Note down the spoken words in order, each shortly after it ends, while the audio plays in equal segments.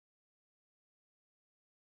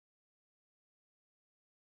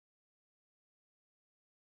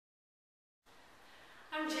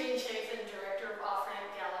Director of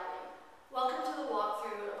Offramp Gallery. Welcome to the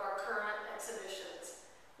walkthrough of our current exhibitions.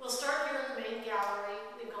 We'll start here in the main gallery,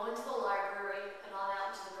 then go into the library, and on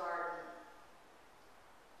out into the garden.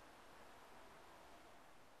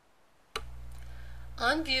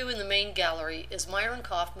 On view in the main gallery is Myron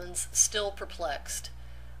Kaufman's Still Perplexed.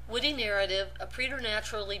 Witty narrative, a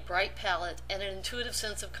preternaturally bright palette, and an intuitive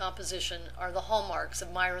sense of composition are the hallmarks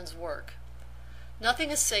of Myron's work.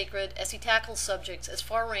 Nothing is sacred as he tackles subjects as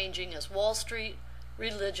far-ranging as Wall Street,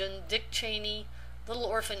 religion, Dick Cheney, Little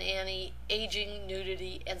Orphan Annie, aging,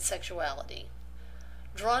 nudity, and sexuality.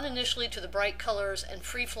 Drawn initially to the bright colors and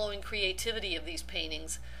free-flowing creativity of these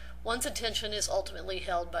paintings, one's attention is ultimately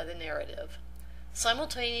held by the narrative.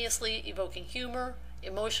 Simultaneously evoking humor,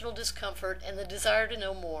 emotional discomfort, and the desire to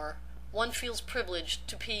know more, one feels privileged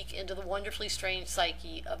to peek into the wonderfully strange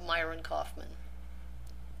psyche of Myron Kaufman.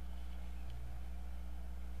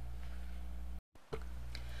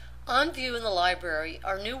 On view in the library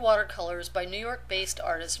are new watercolors by New York-based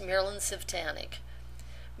artist Marilyn Cvitanic.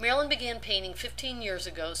 Marilyn began painting 15 years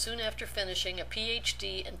ago, soon after finishing a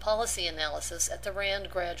PhD in policy analysis at the Rand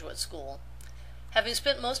Graduate School. Having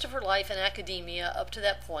spent most of her life in academia up to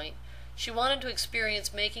that point, she wanted to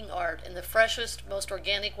experience making art in the freshest, most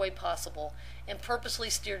organic way possible, and purposely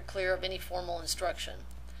steered clear of any formal instruction.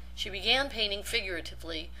 She began painting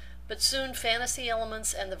figuratively, but soon fantasy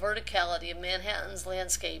elements and the verticality of Manhattan's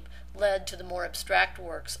landscape led to the more abstract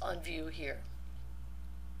works on view here.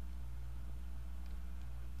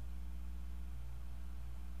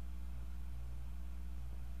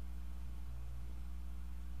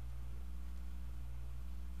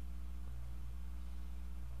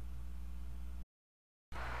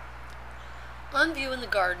 On view in the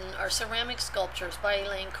garden are ceramic sculptures by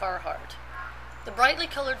Elaine Carhartt. The brightly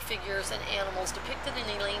colored figures and animals depicted in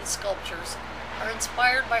Elaine's sculptures are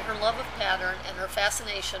inspired by her love of pattern and her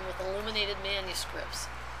fascination with illuminated manuscripts,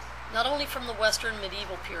 not only from the Western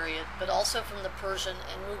medieval period, but also from the Persian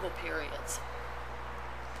and Mughal periods.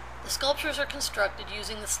 The sculptures are constructed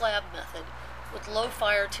using the slab method, with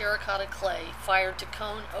low-fire terracotta clay fired to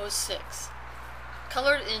cone 06.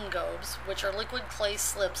 Colored ingobes, which are liquid clay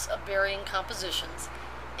slips of varying compositions,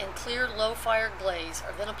 and clear low-fire glaze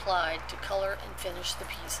are then applied to color and finish the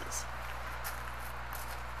pieces.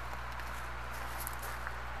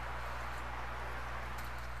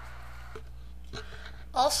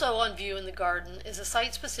 Also on view in the garden is a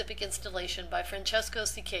site-specific installation by Francesco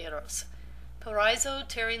Siqueiros. Paraiso,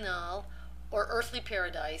 Terrenal, or Earthly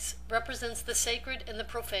Paradise, represents the sacred and the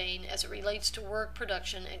profane as it relates to work,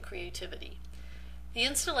 production, and creativity. The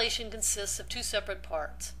installation consists of two separate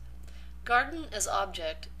parts. Garden as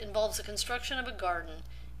object involves the construction of a garden,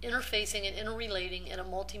 interfacing and interrelating in a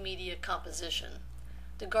multimedia composition.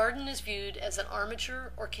 The garden is viewed as an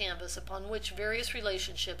armature or canvas upon which various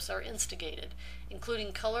relationships are instigated,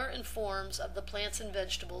 including color and forms of the plants and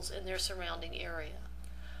vegetables in their surrounding area.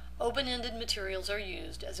 Open-ended materials are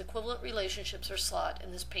used as equivalent relationships are sought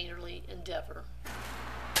in this painterly endeavor.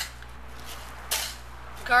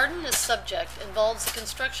 Garden as subject involves the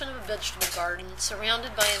construction of a vegetable garden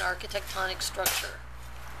surrounded by an architectonic structure.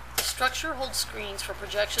 The structure holds screens for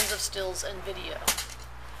projections of stills and video.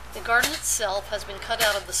 The garden itself has been cut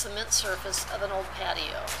out of the cement surface of an old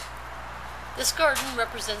patio. This garden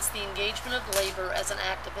represents the engagement of labor as an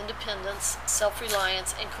act of independence,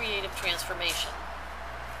 self-reliance, and creative transformation.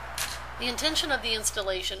 The intention of the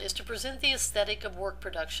installation is to present the aesthetic of work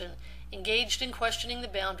production engaged in questioning the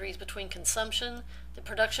boundaries between consumption, the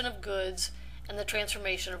production of goods, and the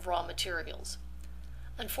transformation of raw materials.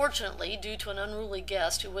 Unfortunately, due to an unruly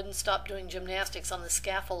guest who wouldn't stop doing gymnastics on the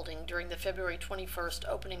scaffolding during the February 21st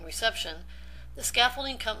opening reception, the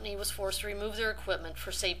scaffolding company was forced to remove their equipment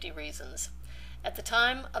for safety reasons. At the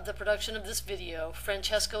time of the production of this video,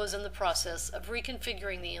 Francesco is in the process of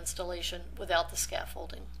reconfiguring the installation without the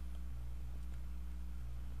scaffolding.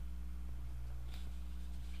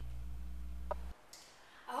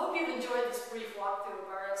 I hope you've enjoyed this brief walkthrough of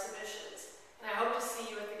our exhibitions, and I hope to see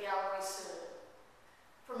you at the gallery soon.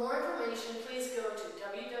 For more information, please